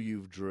hole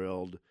you've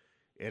drilled,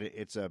 and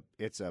it's a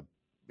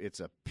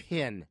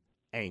pin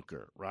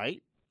anchor,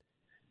 right?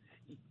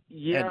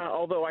 Yeah,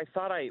 although I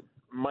thought I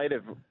might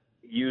have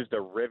used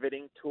a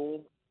riveting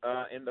tool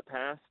in the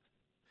past.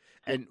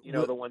 And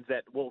the ones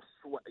that will,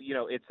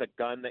 it's a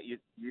gun that you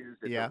use.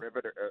 It's a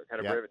rivet or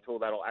kind of rivet tool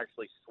that'll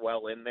actually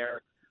swell in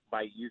there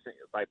by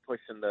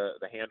pushing the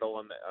handle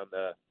on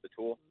the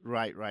tool.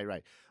 Right.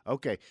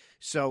 Okay,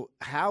 so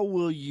how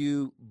will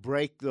you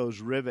break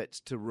those rivets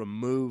to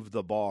remove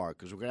the bar?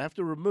 Because we're going to have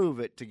to remove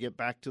it to get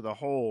back to the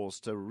holes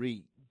to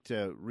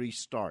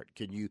restart.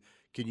 Can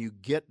you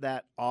get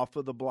that off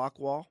of the block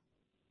wall?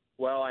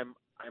 Well,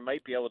 I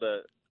might be able to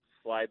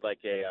slide like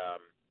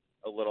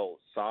a little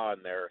saw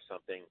in there or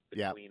something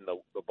between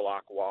the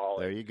block wall.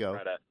 There you go.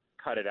 Try to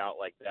cut it out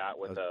like that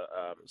with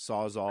a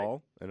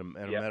Sawzall and a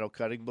metal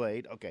cutting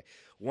blade. Okay.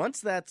 Once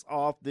that's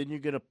off, then you're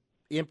going to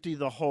empty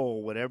the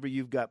hole, whatever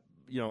you've got,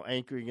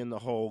 anchoring in the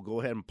hole, go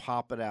ahead and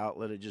pop it out.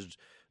 Let it just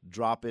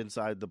drop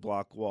inside the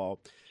block wall.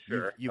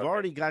 Sure. You've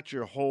already got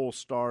your hole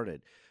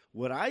started.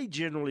 What I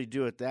generally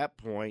do at that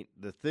point,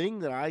 the thing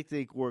that I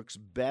think works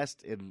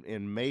best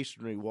in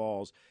masonry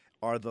walls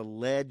are the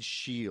lead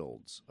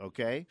shields,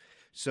 okay?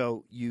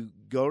 So you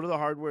go to the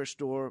hardware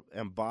store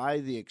and buy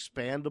the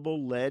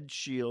expandable lead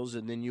shields,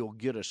 and then you'll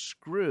get a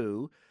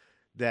screw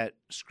that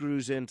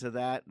screws into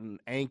that and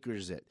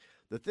anchors it.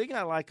 The thing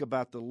I like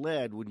about the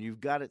lead, when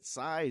you've got it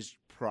sized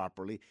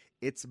properly,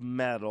 it's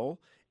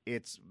metal,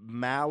 it's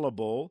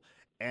malleable,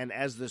 and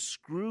as the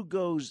screw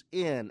goes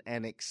in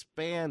and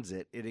expands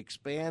it, it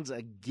expands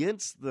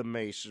against the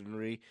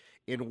masonry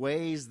in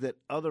ways that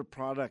other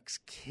products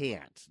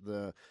can't.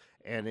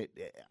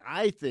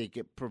 I think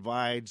it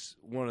provides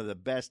one of the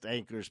best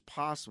anchors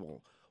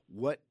possible.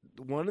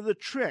 One of the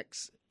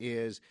tricks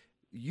is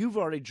you've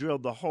already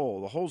drilled the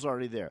hole. The hole's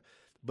already there.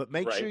 But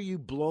make sure you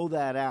blow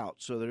that out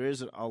so there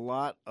isn't a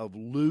lot of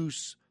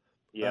loose,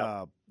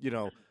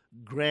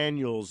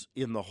 granules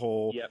in the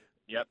hole.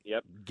 Yep.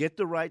 Get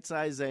the right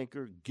size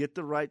anchor, get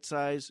the right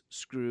size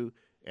screw,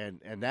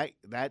 and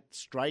that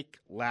strike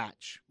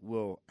latch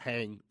will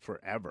hang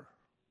forever.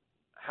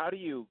 How do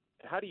you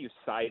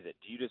size it?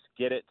 Do you just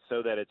get it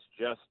so that it's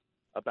just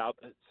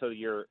so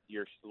your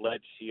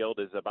lead shield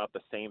is about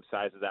the same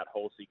size as that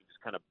hole, so you can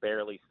just kind of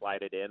barely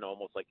slide it in,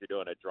 almost like you're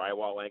doing a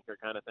drywall anchor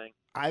kind of thing?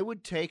 I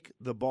would take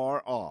the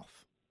bar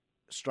off,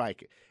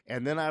 strike it,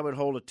 and then I would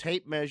hold a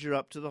tape measure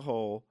up to the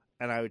hole,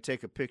 and I would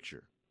take a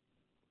picture.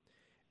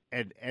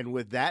 And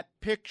with that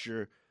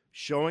picture,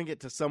 showing it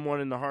to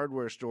someone in the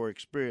hardware store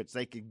experience,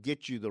 they could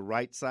get you the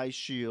right size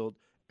shield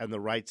and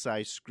the right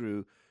size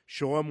screw.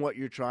 Show them what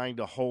you're trying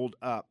to hold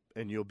up,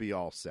 and you'll be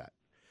all set.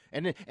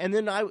 And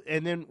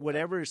then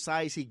whatever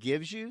size he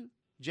gives you,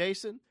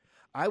 Jason,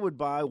 I would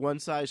buy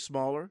one size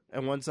smaller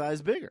and one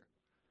size bigger.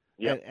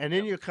 Yep. And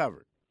then you're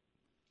covered.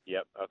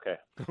 Yep. Okay.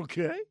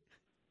 Okay.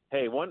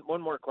 Hey, one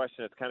more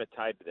question that's kind of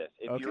tied to this.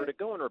 If you were to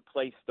go and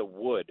replace the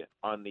wood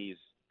on these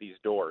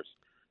doors,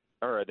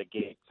 or the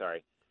gate,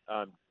 sorry,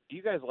 do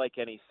you guys like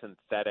any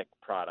synthetic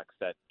products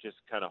that just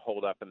kind of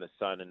hold up in the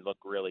sun and look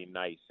really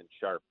nice and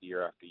sharp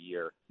year after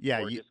year? Yeah.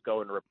 Or just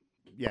go and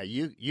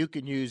you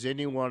can use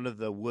any one of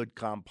the wood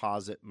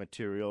composite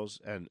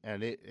materials, and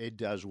it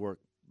does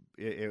work.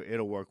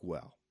 It'll work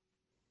well.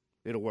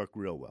 It'll work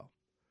real well.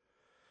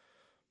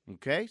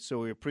 Okay, so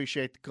we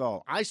appreciate the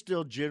call. I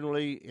still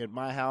generally, in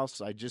my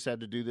house, I just had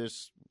to do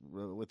this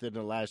within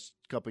the last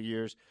couple of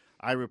years,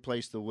 I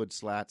replaced the wood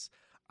slats.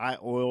 I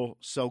oil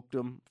soaked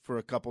them for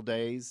a couple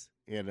days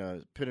in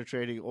a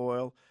penetrating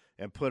oil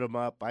and put them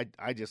up.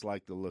 I just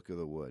like the look of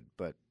the wood,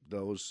 but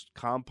those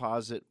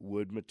composite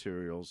wood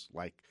materials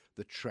like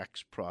the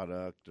Trex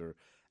product or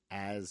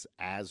As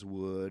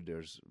Wood,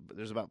 there's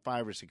about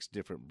 5 or 6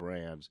 different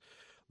brands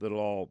that'll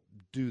all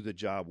do the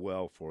job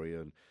well for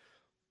you, and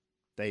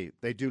they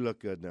do look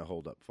good and they'll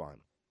hold up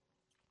fine.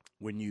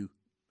 When you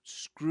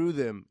screw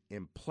them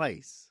in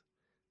place,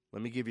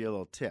 let me give you a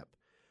little tip.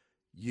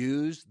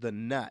 Use the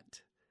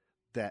nut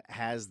that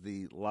has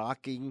the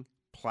locking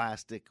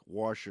plastic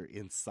washer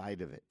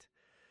inside of it,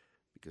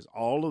 because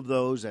all of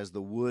those, as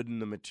the wood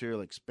and the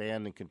material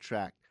expand and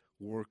contract,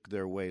 work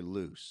their way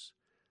loose.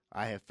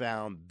 I have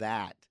found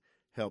that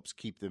helps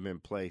keep them in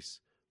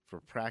place for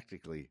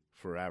practically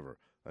forever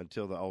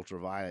until the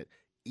ultraviolet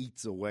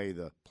eats away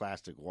the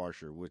plastic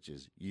washer, which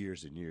is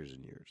years and years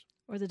and years.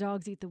 Or the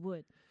dogs eat the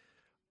wood.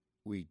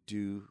 We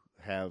do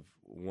have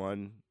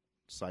one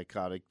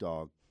psychotic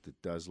dog that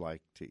does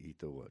like to eat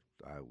the wood.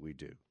 We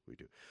do.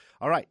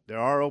 All right, there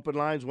are open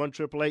lines,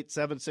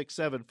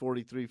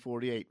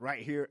 1-888-767-4348,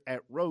 right here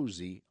at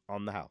Rosie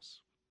on the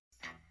House.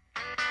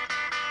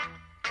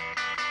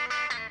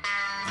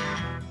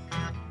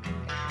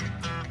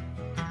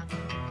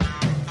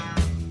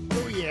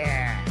 Oh,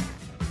 yeah.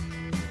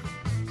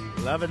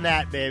 Loving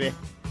that, baby.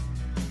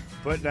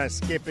 Putting a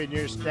skip in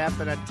your step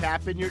and a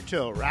tap in your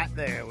toe right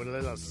there with a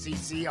little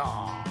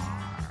CCR.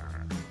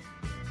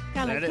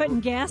 Kind of like putting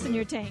gas in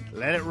your tank.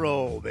 Let it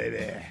roll,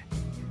 baby.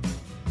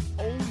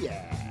 Oh,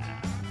 yeah.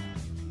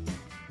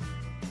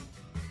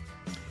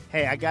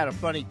 Hey, I got a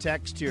funny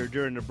text here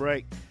during the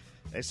break.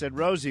 They said,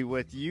 Rosie,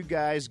 with you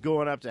guys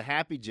going up to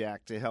Happy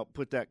Jack to help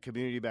put that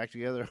community back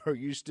together, are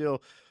you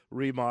still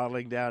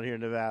remodeling down here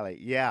in the valley?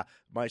 Yeah,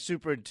 my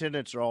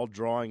superintendents are all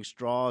drawing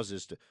straws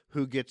as to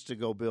who gets to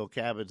go build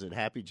cabins in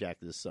Happy Jack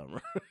this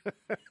summer.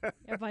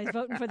 Everybody's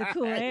voting for the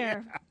cool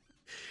air.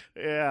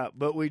 Yeah,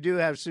 but we do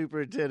have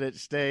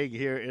superintendents staying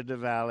here in the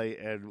valley,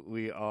 and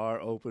we are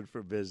open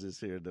for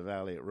business here in the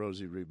valley at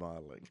Rosie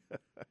Remodeling.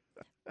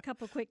 A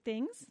couple quick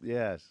things.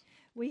 Yes.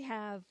 We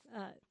have,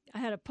 I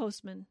had a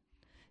postman.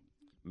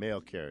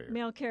 Mail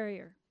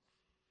carrier.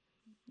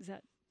 Is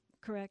that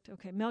correct?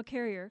 Okay. Mail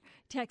carrier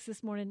text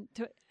this morning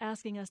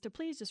asking us to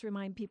please just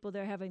remind people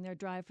they're having their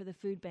drive for the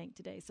food bank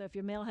today. So if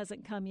your mail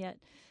hasn't come yet,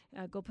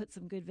 go put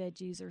some good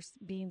veggies or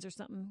beans or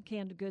something,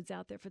 canned goods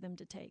out there for them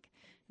to take.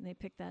 And they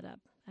pick that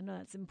up. I know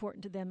that's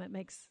important to them.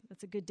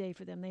 That's a good day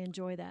for them. They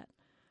enjoy that.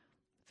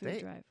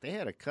 food drive. They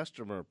had a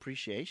customer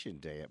appreciation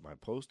day at my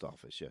post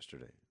office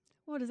yesterday.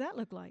 What does that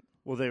look like?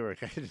 Well, they were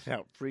handing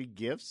out free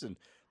gifts, and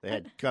they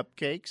had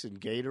cupcakes and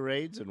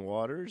Gatorades and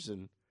waters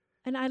and.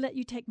 And I let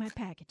you take my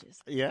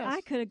packages. Yes.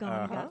 I could have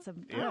gone and got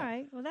some. Yeah. All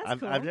right. Well, that's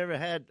cool. I've never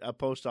had a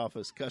post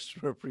office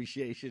customer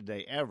appreciation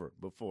day ever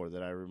before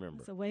that I remember.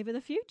 It's a wave of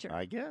the future.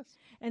 I guess.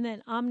 And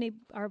then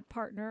our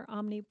partner,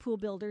 Omni Pool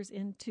Builders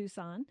in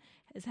Tucson,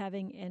 is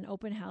having an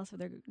open house for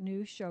their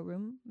new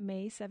showroom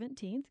May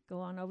 17th. Go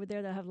on over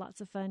there. They'll have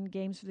lots of fun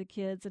games for the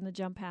kids and the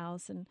jump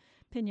house and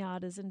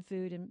piñatas and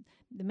food. And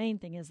the main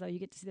thing is, though, you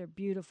get to see their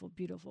beautiful,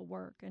 beautiful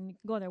work. And you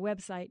can go on their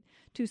website,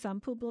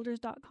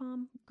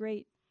 TucsonPoolBuilders.com.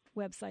 Great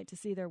website to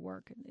see their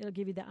work. It'll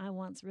give you the I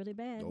wants really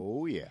bad.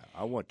 Oh, yeah.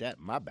 I want that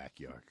in my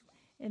backyard.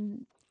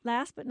 And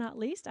last but not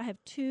least, I have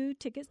 2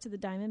 tickets to the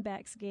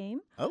Diamondbacks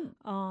game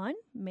on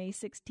May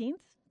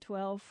 16th,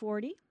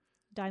 12:40.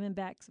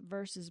 Diamondbacks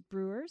versus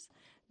Brewers.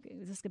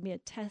 This is going to be a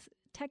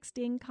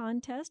texting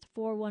contest,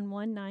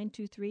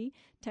 411-923.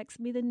 Text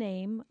me the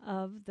name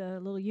of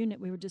the little unit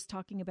we were just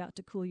talking about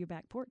to cool your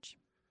back porch.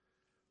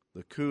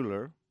 The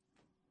cooler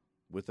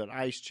with an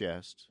ice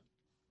chest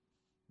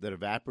that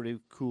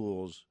evaporative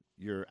cools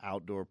your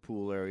outdoor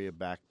pool area,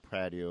 back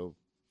patio,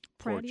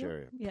 porch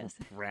area. Yes.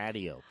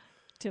 Patio.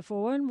 To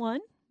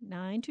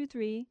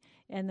 411-923.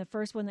 And the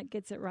first one that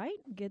gets it right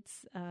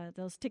gets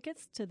those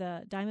tickets to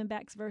the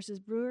Diamondbacks versus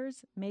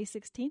Brewers May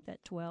 16th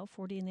at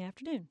 12:40 in the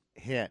afternoon.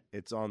 Hint,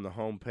 it's on the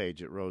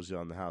homepage at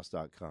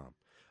rosieonthehouse.com.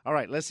 All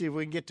right, let's see if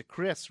we can get to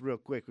Chris real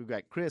quick. We've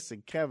got Chris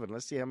and Kevin.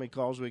 Let's see how many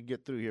calls we can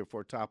get through here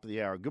for top of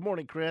the hour. Good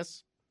morning,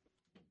 Chris.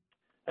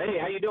 Hey,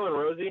 how you doing,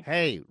 Rosie?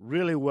 Hey,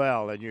 really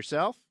well. And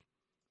yourself?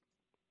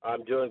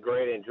 I'm doing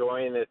great.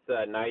 Enjoying this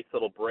nice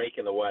little break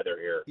in the weather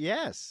here.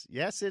 Yes,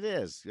 it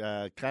is.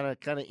 Kind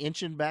of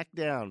inching back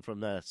down from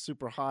the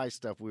super high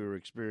stuff we were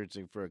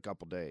experiencing for a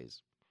couple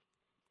days.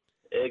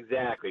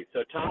 Exactly.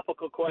 So,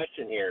 topical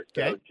question here.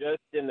 Okay. So,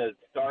 just in the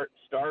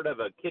start of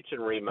a kitchen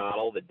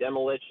remodel, the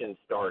demolition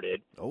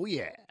started. Oh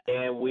yeah.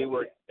 And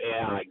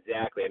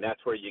exactly. And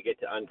that's where you get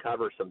to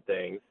uncover some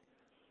things.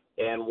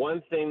 And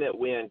one thing that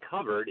we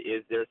uncovered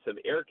is there's some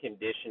air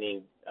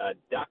conditioning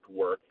duct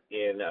work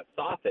in a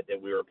soffit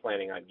that we were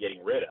planning on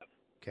getting rid of.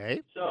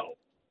 Okay. So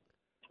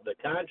the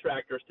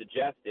contractor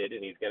suggested,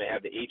 and he's going to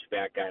have the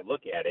HVAC guy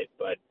look at it,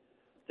 but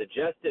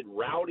suggested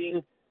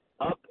routing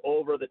up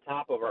over the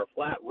top of our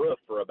flat roof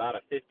for about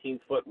a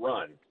 15-foot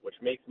run, which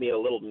makes me a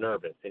little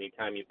nervous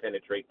anytime you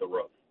penetrate the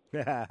roof.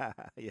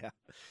 Yeah.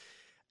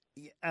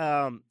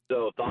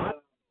 So thoughts?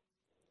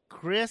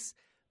 Chris,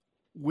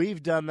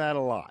 we've done that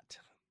a lot.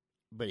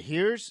 But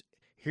here's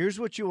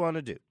what you want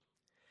to do.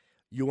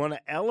 You want to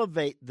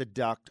elevate the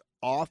duct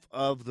off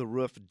of the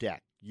roof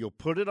deck. You'll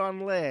put it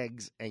on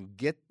legs and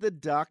get the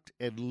duct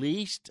at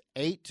least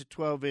 8 to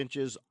 12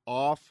 inches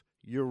off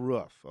your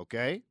roof,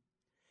 okay?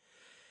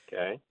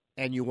 Okay.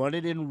 And you want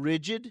it in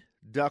rigid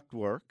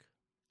ductwork,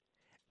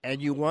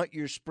 and you want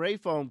your spray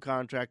foam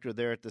contractor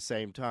there at the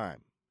same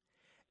time.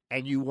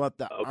 And you want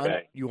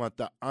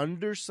the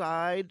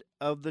underside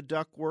of the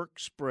ductwork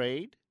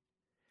sprayed,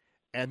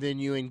 and then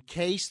you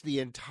encase the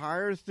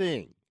entire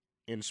thing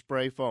in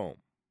spray foam.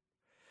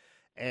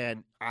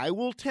 And I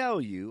will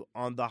tell you,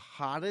 on the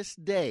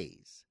hottest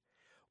days,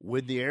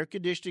 when the air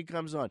conditioning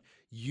comes on,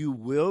 you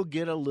will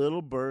get a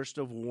little burst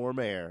of warm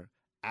air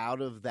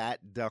out of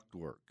that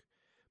ductwork.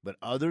 But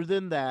other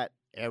than that,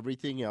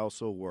 everything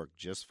else will work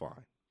just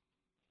fine.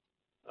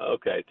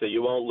 Okay, so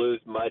you won't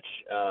lose much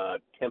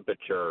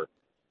temperature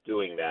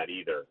doing that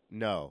either.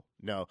 No.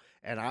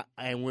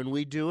 And when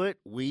we do it,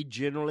 we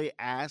generally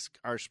ask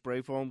our spray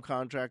foam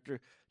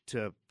contractor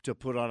to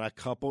put on a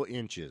couple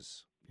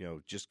inches,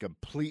 just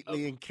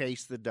completely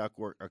encase the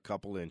ductwork a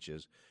couple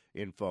inches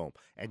in foam.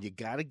 And you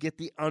got to get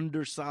the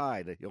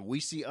underside. We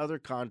see other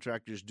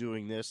contractors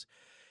doing this,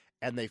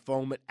 and they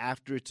foam it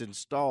after it's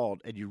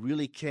installed, and you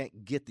really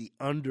can't get the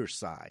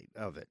underside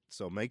of it.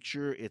 So make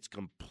sure it's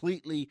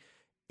completely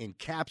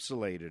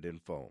encapsulated in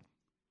foam.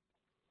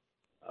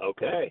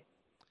 Okay.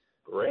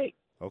 Great.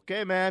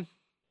 Okay, man.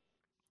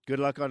 Good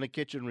luck on the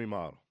kitchen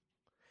remodel.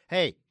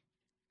 Hey,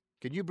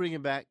 can you bring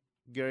him back,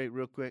 Gary,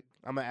 real quick?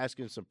 I'm going to ask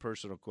him some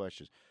personal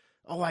questions.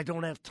 Oh, I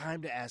don't have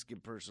time to ask him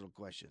personal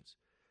questions.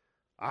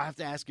 I have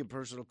to ask him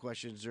personal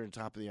questions during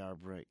top of the hour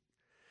break.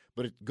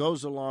 But it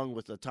goes along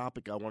with the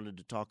topic I wanted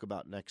to talk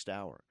about next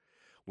hour.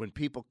 When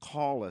people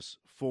call us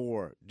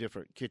for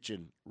different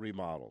kitchen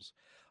remodels,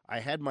 I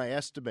had my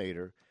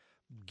estimator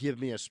give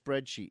me a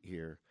spreadsheet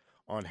here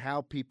on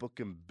how people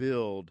can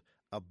build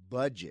a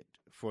budget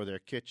for their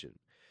kitchen.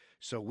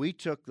 So we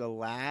took the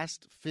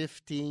last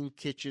 15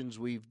 kitchens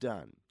we've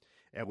done,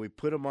 and we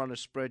put them on a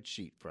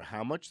spreadsheet for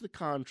how much the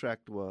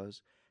contract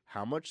was,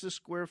 how much the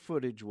square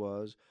footage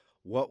was,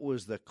 what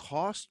was the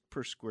cost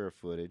per square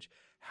footage,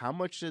 how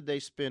much did they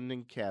spend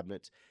in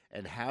cabinets,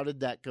 and how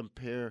did that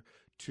compare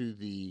to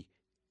the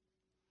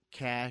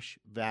cash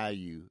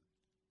value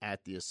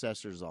at the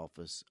assessor's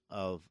office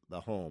of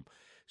the home.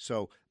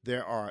 So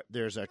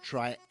there's a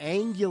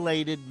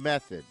triangulated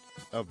method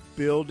of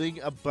building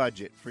a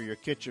budget for your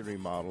kitchen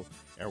remodel,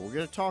 and we're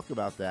going to talk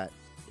about that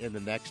in the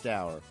next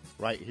hour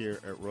right here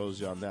at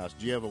Rosie on the House.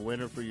 Do you have a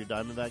winner for your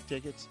Diamondback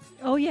tickets?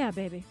 Oh, yeah,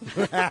 baby.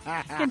 You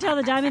can tell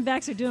the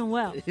Diamondbacks are doing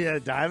well. Yeah,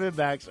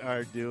 Diamondbacks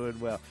are doing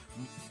well.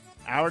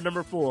 Hour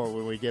number 4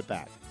 when we get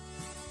back.